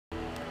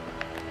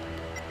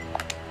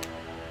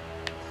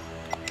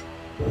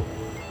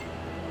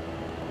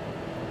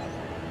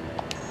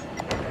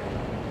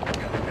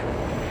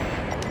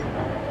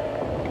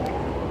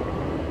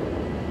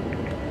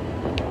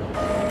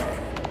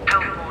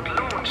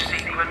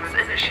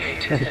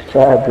initiated.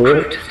 Bad,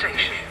 Crew dude. to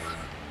stations.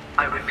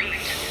 I repeat,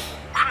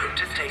 crew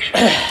to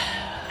stations.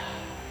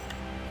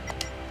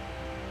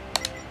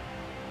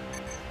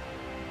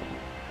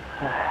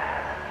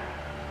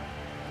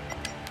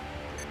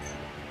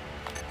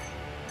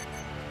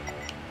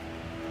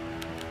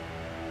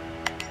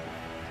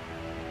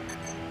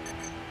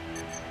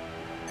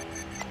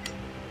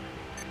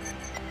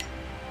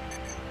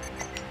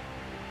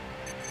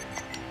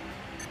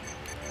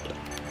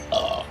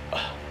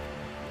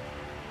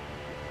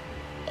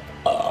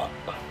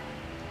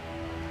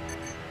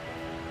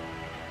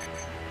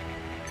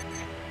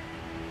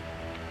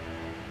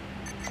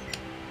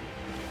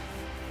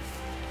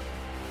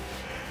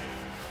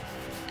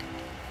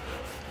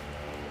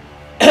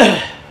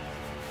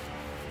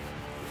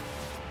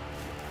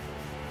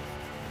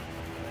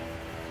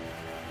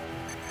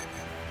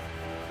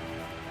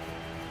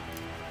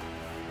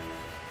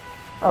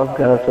 I was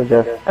gonna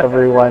suggest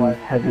everyone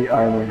heavy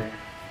armor.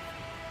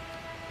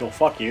 Well,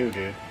 fuck you,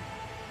 dude.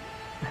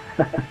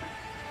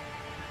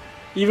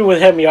 Even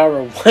with heavy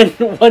armor,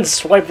 one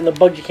swipe from the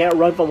bug you can't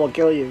run from will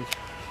kill you.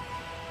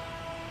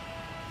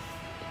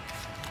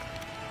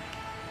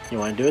 You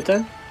want to do it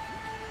then?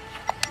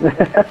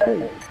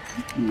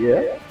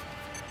 Yeah.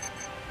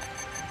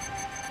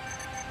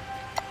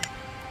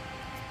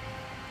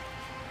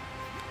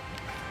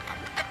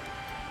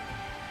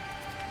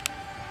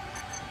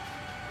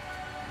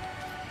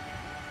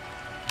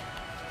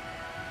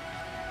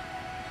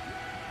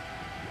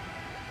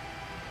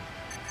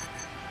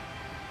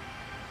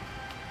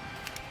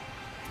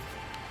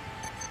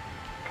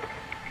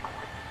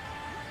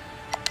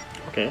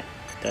 Okay,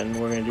 then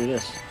we're gonna do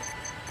this.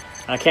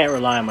 I can't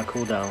rely on my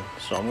cooldown,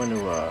 so I'm gonna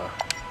do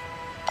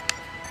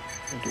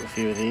a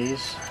few of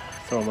these,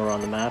 throw them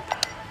around the map.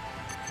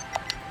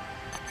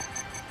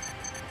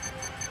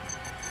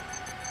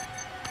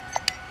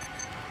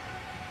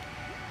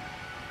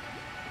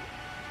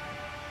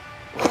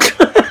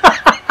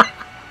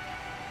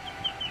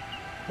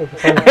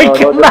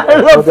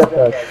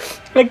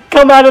 I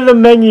come out of the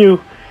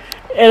menu,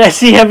 and I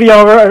see heavy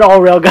armor and all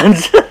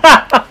railguns.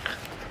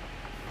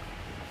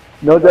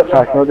 No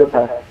jetpack, no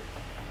jetpack.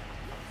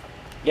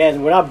 Yeah,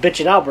 and we're not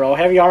bitching out, bro.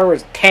 Heavy armor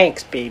is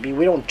tanks, baby.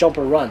 We don't jump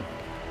or run.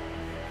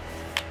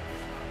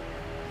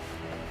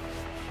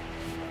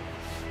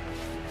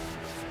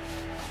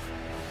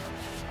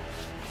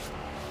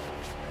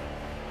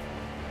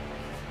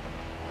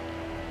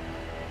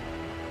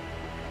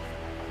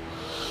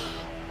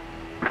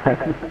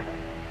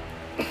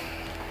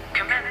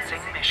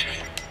 Commencing mission.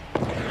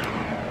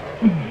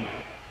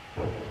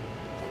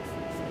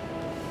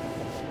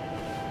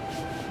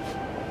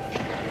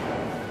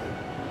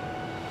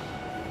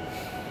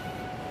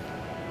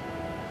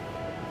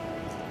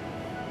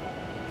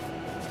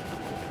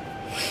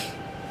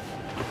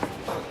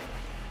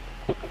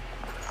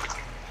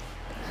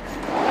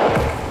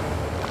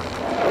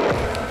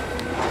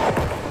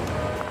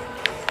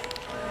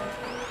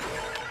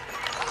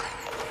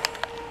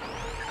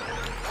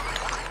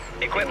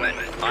 Equipment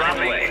on its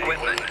way.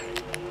 Equipment.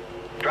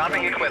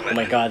 Dropping equipment. Oh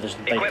my god, there's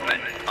like...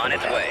 Equipment on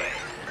its way.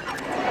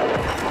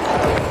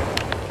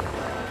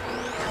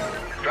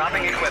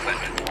 Dropping equipment.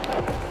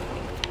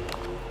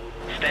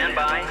 Stand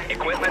by.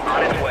 Equipment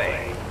on its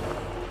way.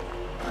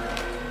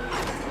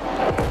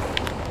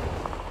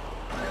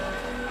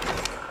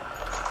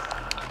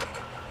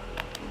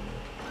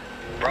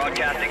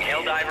 Broadcasting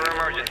Helldiver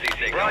emergency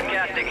signal.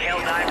 Broadcasting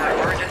Helldiver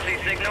emergency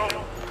signal.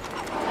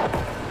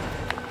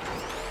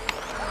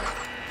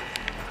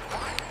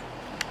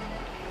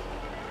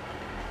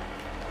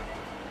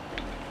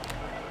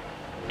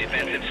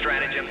 Defensive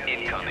stratagem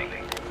incoming.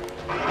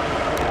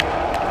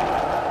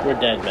 We're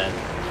dead, man.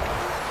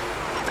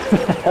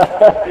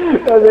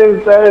 Hasn't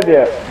even started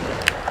yet.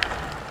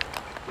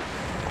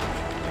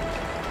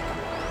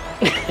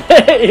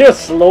 You're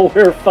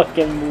slower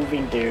fucking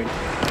moving, dude.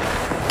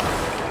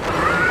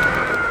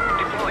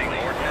 Deploying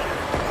ordnance.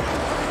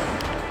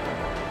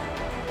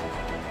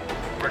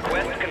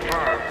 Request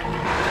confirmed.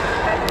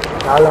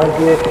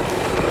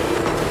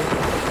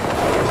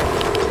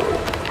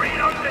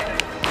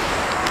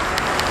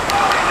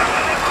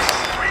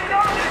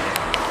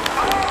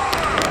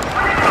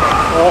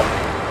 Oh,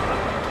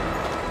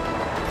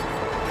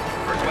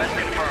 Request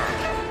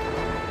confirmed.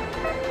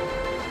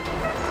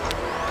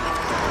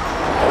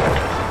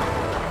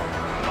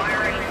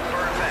 Firing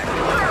for effect.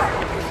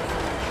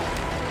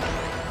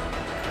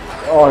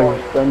 Oh, you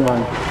stunned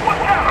one.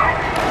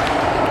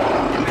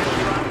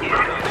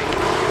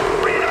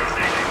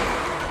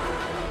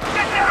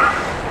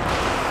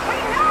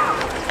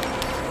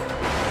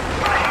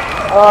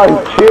 Oh,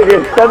 shit, you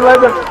stunned one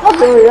the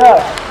fucking me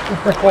up.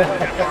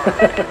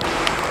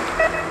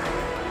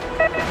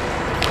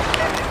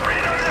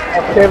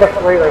 I'll save us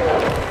later.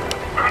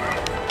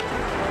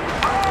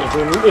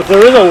 if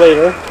there is a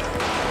later.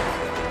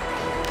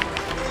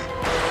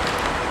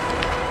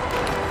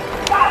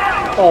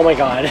 Oh my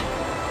god.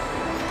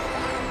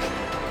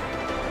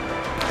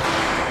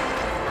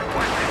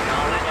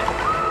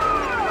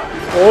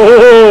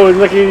 Oh,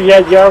 look, you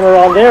had the armor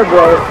on there,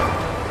 bro.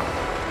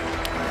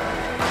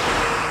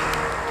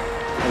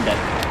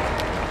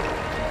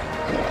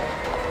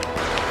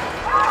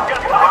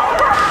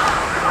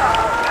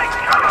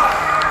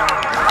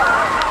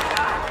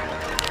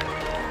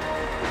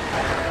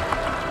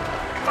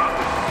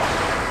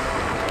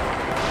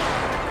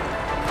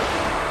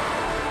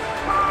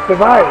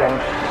 survive then.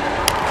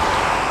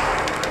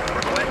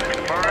 Request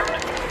confirmed.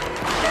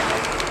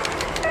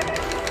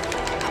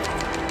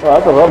 Oh,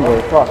 that's a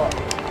runway, fuck.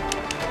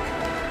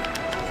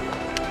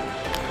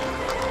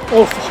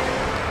 Oh, fuck.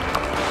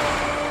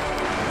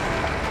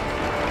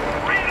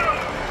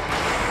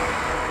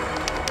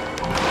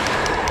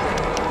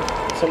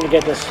 Somebody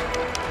get this.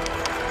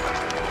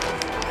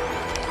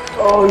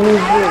 Oh,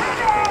 use this.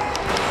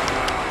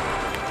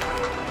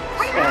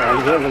 Oh,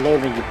 you get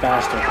reload me, you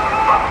bastard.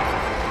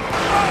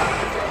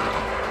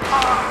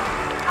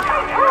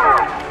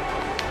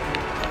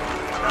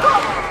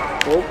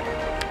 Oh.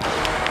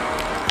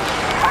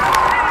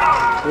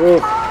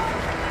 Roof.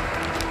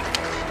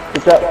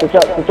 Switch up, switch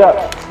up, switch up.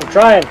 I'm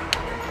trying.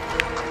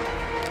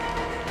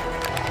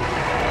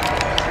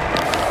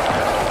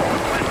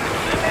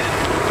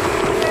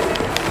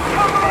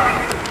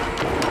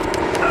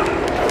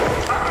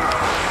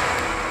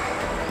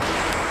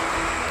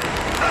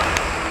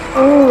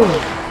 Ooh.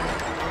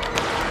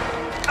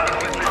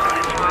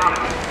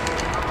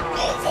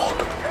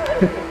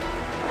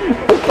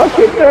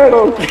 Fucking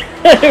turtles.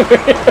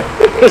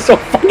 They're so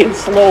fucking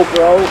slow,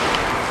 bro.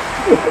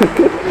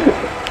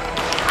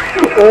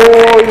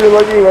 Oh, you're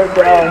lucky you went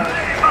down.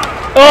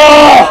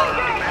 Oh!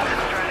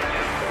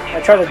 I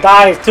tried to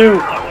dive too.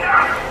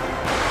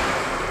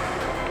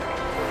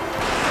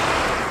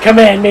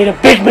 Command made a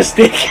big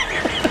mistake.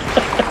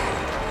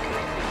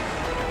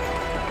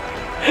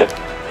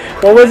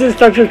 What was it,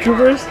 Structural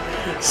Troopers?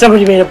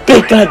 Somebody made a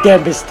big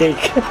goddamn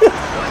mistake.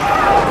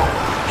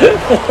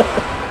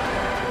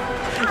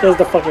 That's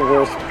the fucking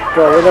worst.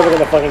 Bro, we're never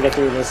gonna fucking get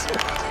through this.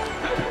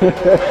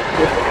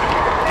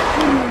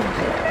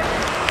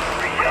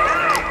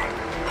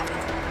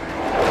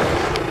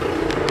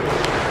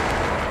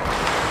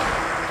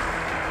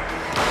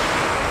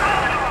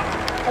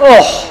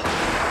 Oh!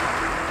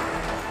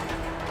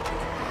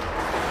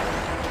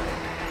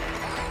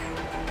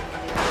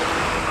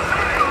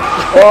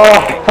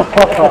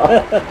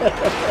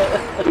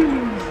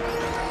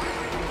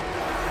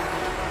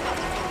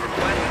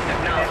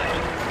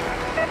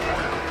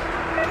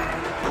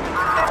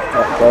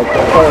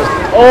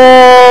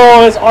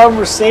 Oh, his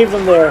armor saved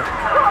him there.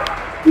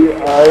 The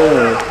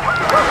irony.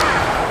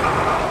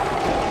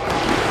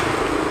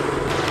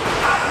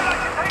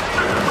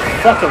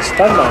 Fucking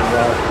stun mine,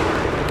 bro.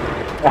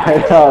 I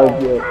know,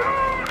 dude.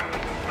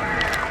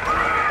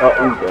 Oh,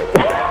 he's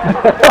dead.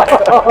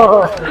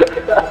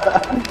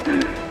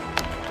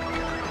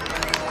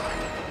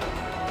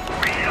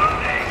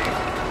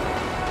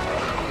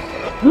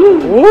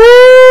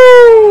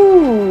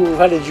 Woo!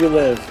 How did you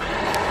live?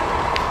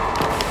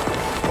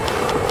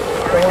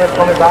 Penguin's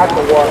coming back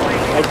or what?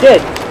 I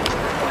did.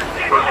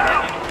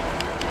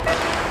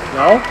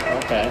 No?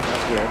 Okay,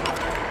 that's weird.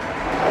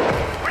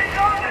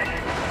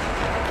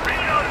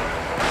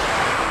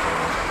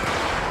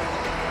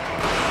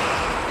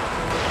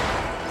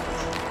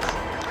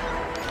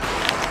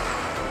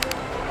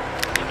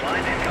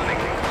 Supplies incoming.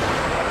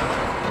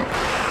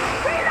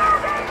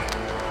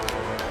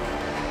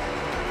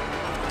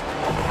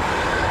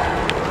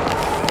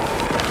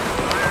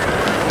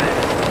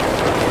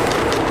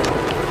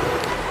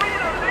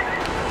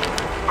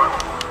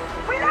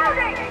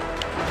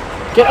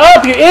 Get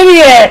up, you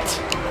idiot!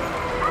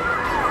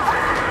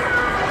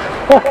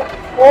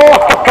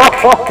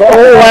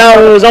 Oh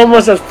wow, it was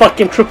almost a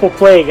fucking triple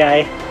play,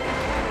 guy.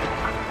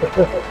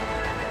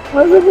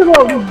 I think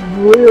about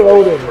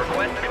reloading.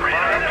 Request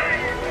confirmed.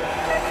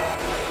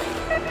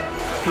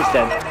 He's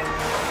dead.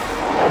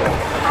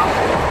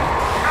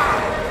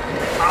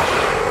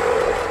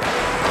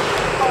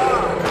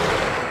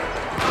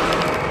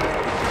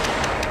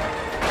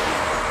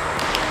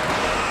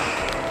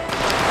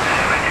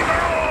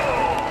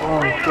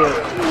 Oh shit.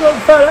 Run,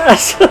 fat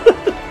ass!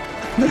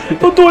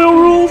 The Doyle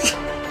rules!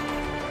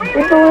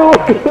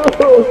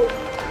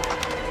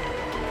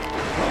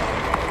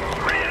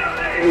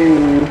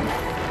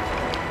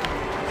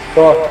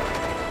 Fuck.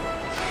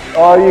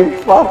 Oh, you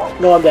fuck.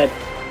 No, I'm dead.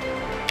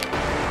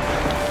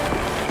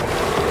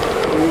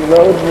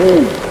 Reload me.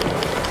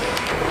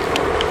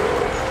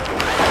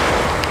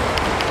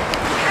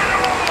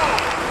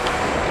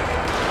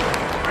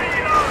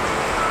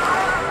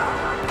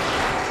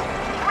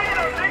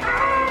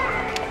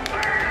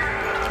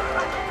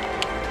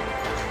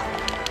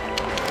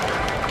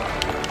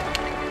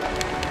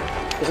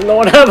 Doesn't no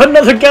one have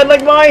another gun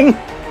like mine?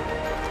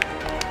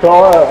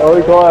 Call out. Oh,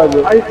 we call out.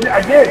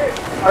 I did.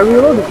 I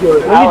reloaded you.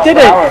 No, you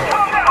didn't.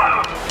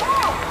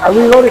 I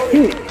reloaded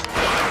Pete.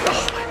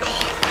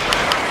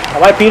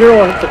 Am I Peter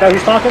or the guy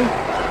who's talking?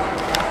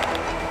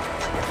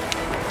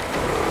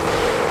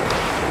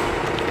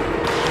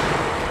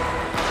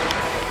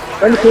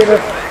 Thank you, Peter.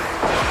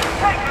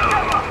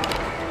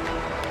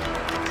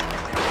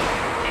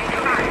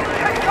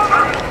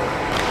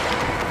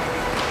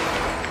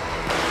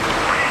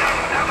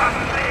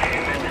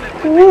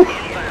 Woo.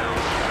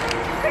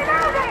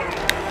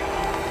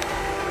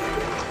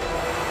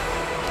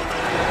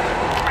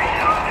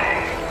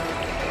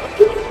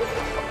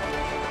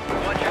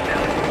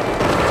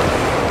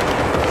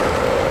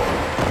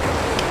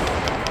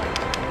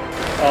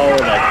 Oh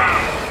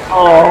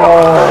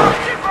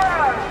Oh.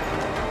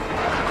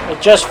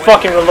 It just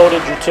fucking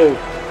reloaded you too.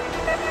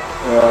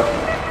 Yeah.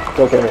 It's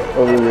okay.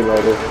 Over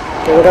reloaded.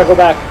 Okay, we gotta go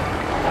back.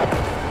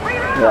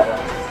 Yeah.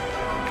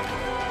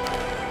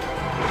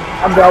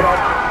 I'm down.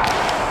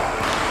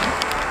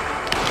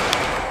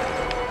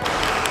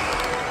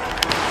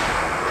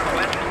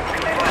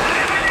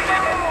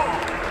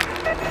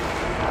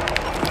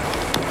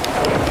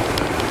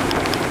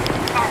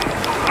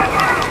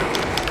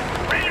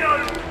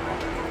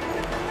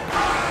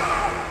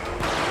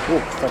 Ooh,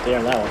 got the air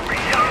on that one.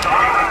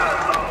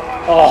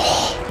 Oh.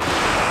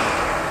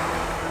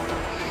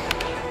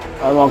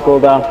 I'm on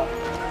cooldown.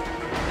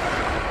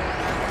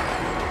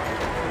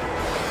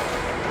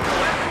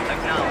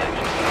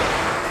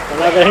 I'm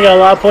not gonna get a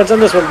lot of points on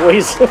this one,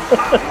 boys.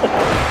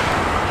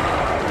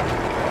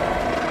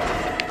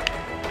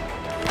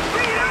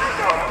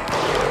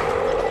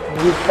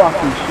 You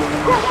fucking shit.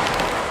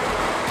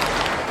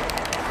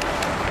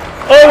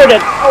 Oh, we're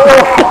dead.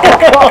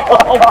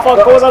 Oh, fuck.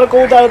 Goes on a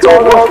cooldown. It's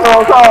over. Goes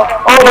on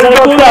a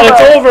cooldown.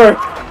 It's over.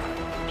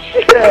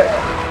 Shit.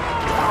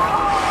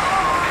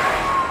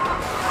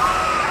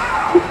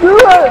 Do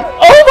it.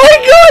 Oh my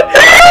god!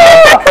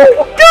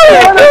 Do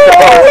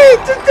it!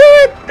 Do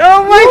it! Oh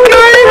my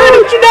god! How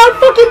did you not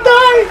fucking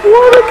die?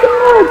 What a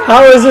god.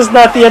 How is this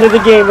not the end of the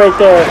game right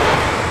there?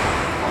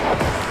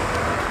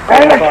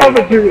 And I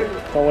covered you.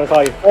 Don't want to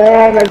call you.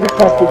 And I just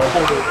have to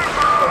cover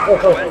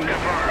it.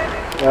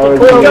 Get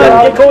Cole's gun!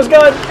 Get Cole's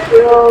gun!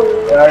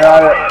 Yeah, I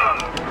got it.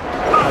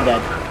 I'm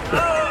dead.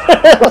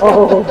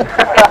 Oh.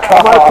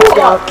 I'm on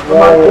cooldown.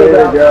 What a way to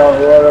go.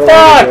 What a way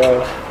Fuck! to go.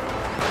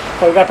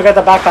 Oh, we gotta pick up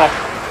the backpack.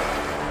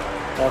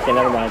 Okay,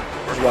 never mind.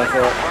 Just going for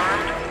it.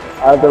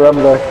 I have the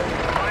rumbler.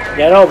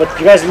 Yeah, no, but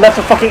you guys left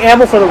the fucking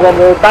ammo for the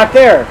rumble back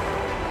there.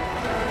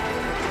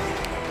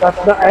 That's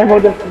the ammo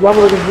that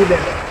rumbler can do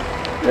there.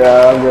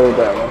 Yeah, I'm good with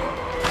that one.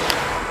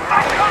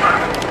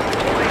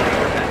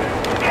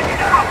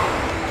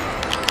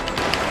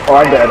 Oh,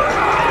 I'm dead.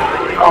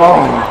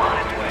 Oh.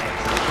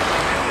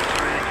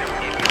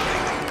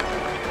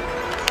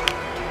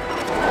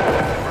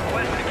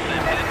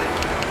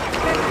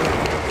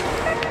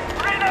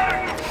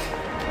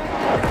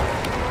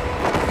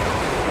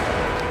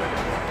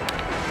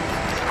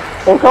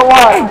 Oh, come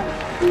on!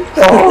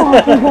 Oh.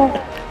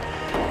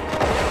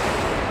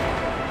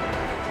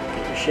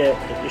 Get your shit.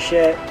 Get your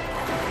shit.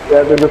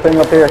 Yeah, there's a thing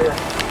up here.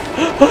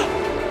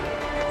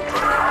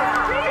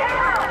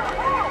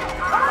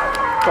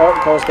 Oh,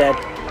 Cole's dead.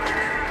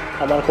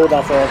 I'm on a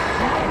cooldown for him.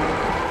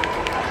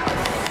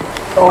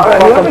 Oh,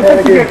 fuck, I'm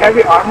panicking.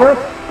 Heavy armor?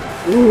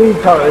 Ooh,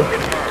 retard.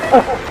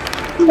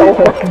 Oh,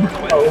 fucking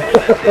no.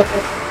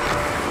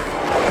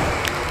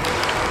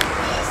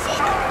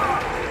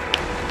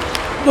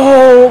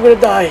 No, I'm gonna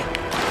die.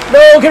 No,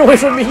 get away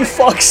from me, you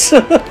fucks.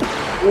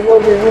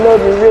 Reload me,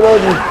 reload me,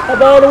 reload me. I'm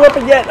not on the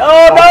weapon yet.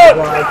 Oh no!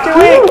 Too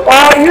weak!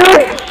 Oh, you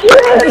shit!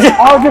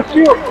 Oh, just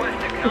shoot!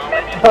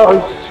 Oh,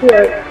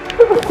 shit.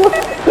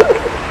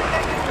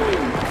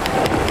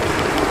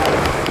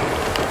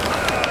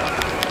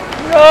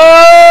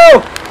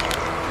 No!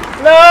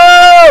 No!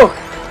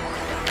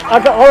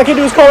 All I can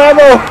do is call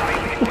ammo.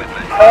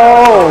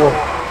 Oh!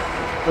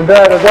 I'm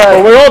dead, I'm dead.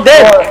 Oh, we're all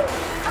dead.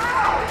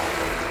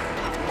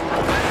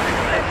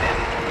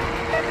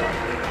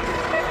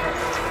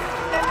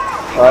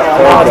 Oh,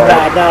 Now it's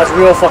bad. Now it's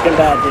real fucking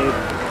bad, dude.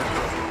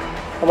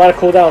 I'm on a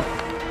cooldown.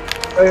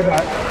 Wait a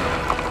minute.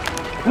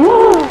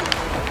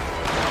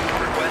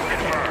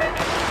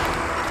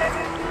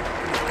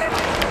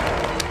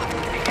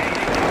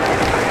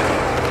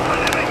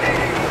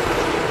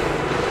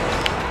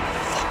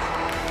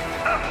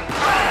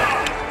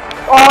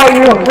 Oh,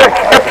 you dick!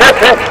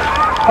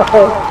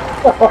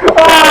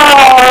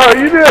 Oh,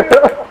 you did!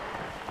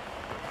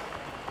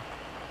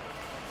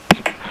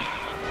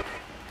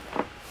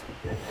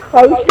 I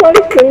was trying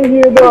to save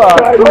you, though.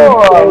 Come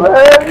on,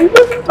 man. You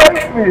just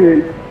sniped me.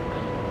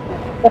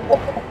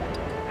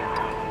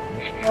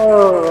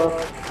 Oh.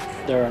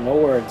 There are no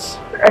words.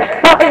 Look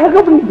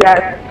at me,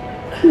 Dad.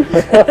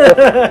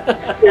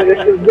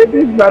 This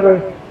is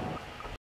better.